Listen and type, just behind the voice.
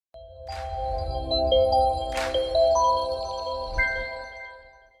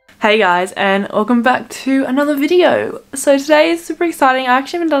Hey guys, and welcome back to another video. So today is super exciting. I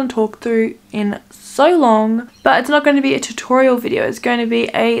actually haven't done a talk through in so long, but it's not going to be a tutorial video. It's going to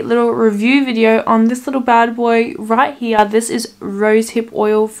be a little review video on this little bad boy right here. This is Rosehip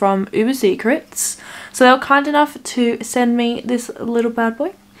Oil from Ubersecrets. So they were kind enough to send me this little bad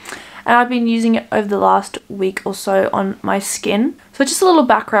boy, and I've been using it over the last week or so on my skin. So just a little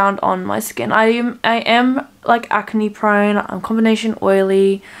background on my skin. I am like acne prone. I'm combination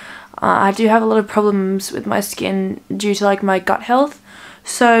oily. I do have a lot of problems with my skin due to like my gut health.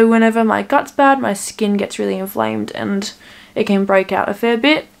 So whenever my gut's bad, my skin gets really inflamed and it can break out a fair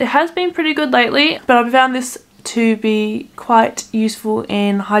bit. It has been pretty good lately, but I've found this to be quite useful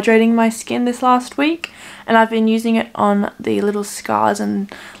in hydrating my skin this last week, and I've been using it on the little scars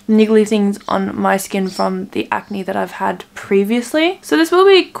and niggly things on my skin from the acne that I've had previously. So this will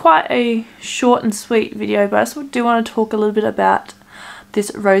be quite a short and sweet video, but I just do want to talk a little bit about this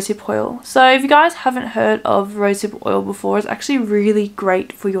rosehip oil. So if you guys haven't heard of rosehip oil before, it's actually really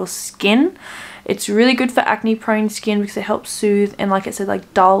great for your skin. It's really good for acne prone skin because it helps soothe and, like I said,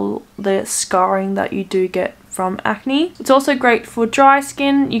 like dull the scarring that you do get from acne. It's also great for dry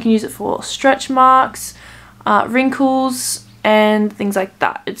skin. You can use it for stretch marks, wrinkles and things like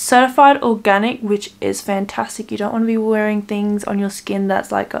that. It's certified organic, which is fantastic. You don't want to be wearing things on your skin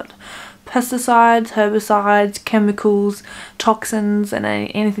that's like got pesticides, herbicides, chemicals, toxins and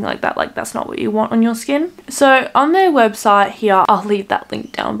anything like that. Like, that's not what you want on your skin. So on their website here, I'll leave that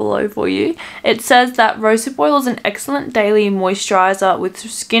link down below for you. It says that rosehip oil is an excellent daily moisturizer with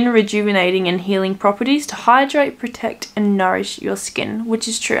skin rejuvenating and healing properties to hydrate, protect and nourish your skin, which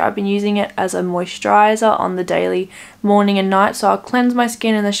is true. I've been using it as a moisturizer on the daily, morning and night. So I'll cleanse my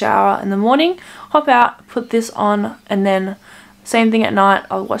skin in the shower in the morning, hop out, put this on, and then same thing at night.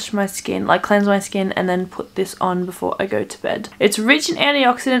 I'll wash my skin, like cleanse my skin, and then put this on before I go to bed. It's rich in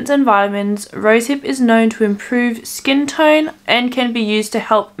antioxidants and vitamins. Rosehip is known to improve skin tone and can be used to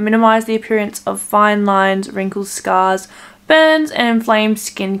help minimize the appearance of fine lines, wrinkles, scars, burns and inflamed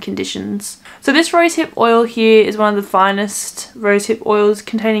skin conditions. So this rosehip oil here is one of the finest rosehip oils,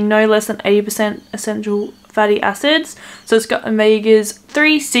 containing no less than 80% essential fatty acids. So it's got omegas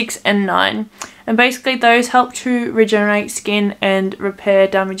 3, 6 and 9. And basically those help to regenerate skin and repair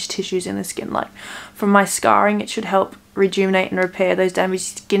damaged tissues in the skin. Like from my scarring, it should help rejuvenate and repair those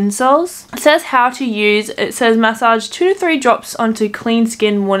damaged skin cells. It says how to use. It says massage 2 to 3 drops onto clean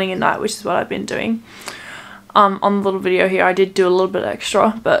skin morning and night, which is what I've been doing. On the little video here, I did do a little bit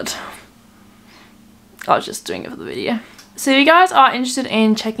extra, but I was just doing it for the video. So if you guys are interested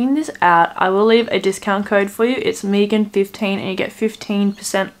in checking this out, I will leave a discount code for you. It's Megan15 and you get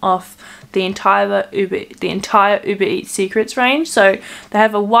 15% off the entire Uber Eats Secrets range. So they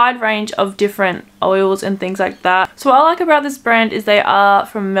have a wide range of different oils and things like that. So what I like about this brand is they are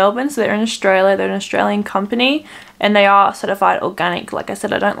from Melbourne, so they're in Australia. They're an Australian company and they are certified organic. Like I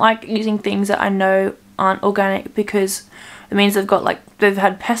said, I don't like using things that I know aren't organic because it means they've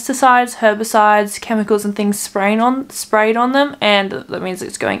had pesticides, herbicides, chemicals and things sprayed on them, and that means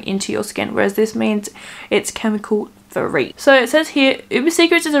it's going into your skin, whereas this means it's chemical free. So it says here,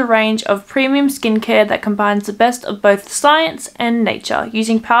 Ubersecrets is a range of premium skincare that combines the best of both science and nature.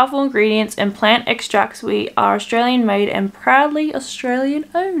 Using powerful ingredients and plant extracts, we are Australian made and proudly Australian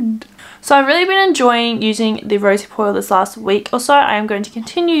owned. So I've really been enjoying using the rosehip oil this last week or so. I am going to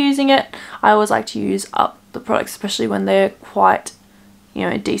continue using it. I always like to use up the products, especially when they're quite, you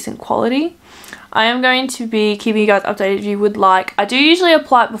know, decent quality. I am going to be keeping you guys updated if you would like. I do usually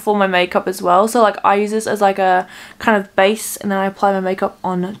apply it before my makeup as well. So like I use this as like a kind of base and then I apply my makeup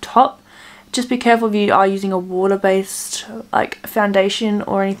on top. Just be careful if you are using a water-based like foundation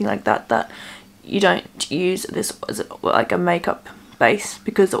or anything like that, that you don't use this as like a makeup base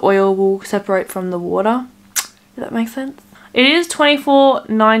because the oil will separate from the water. Does that make sense? It is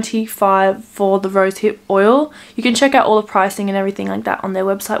 $24.95 for the rosehip oil. You can check out all the pricing and everything like that on their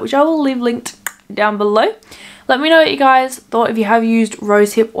website, which I will leave linked down below. Let me know what you guys thought. If you have used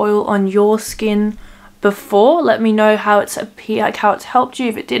rosehip oil on your skin before, let me know how it's how it's helped you.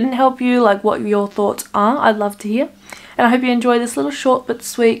 If it didn't help you, like what your thoughts are, I'd love to hear. And I hope you enjoy this little short but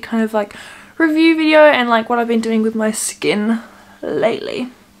sweet kind of like review video and like what I've been doing with my skin lately.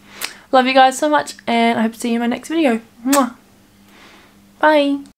 Love you guys so much and I hope to see you in my next video. Mwah. Bye.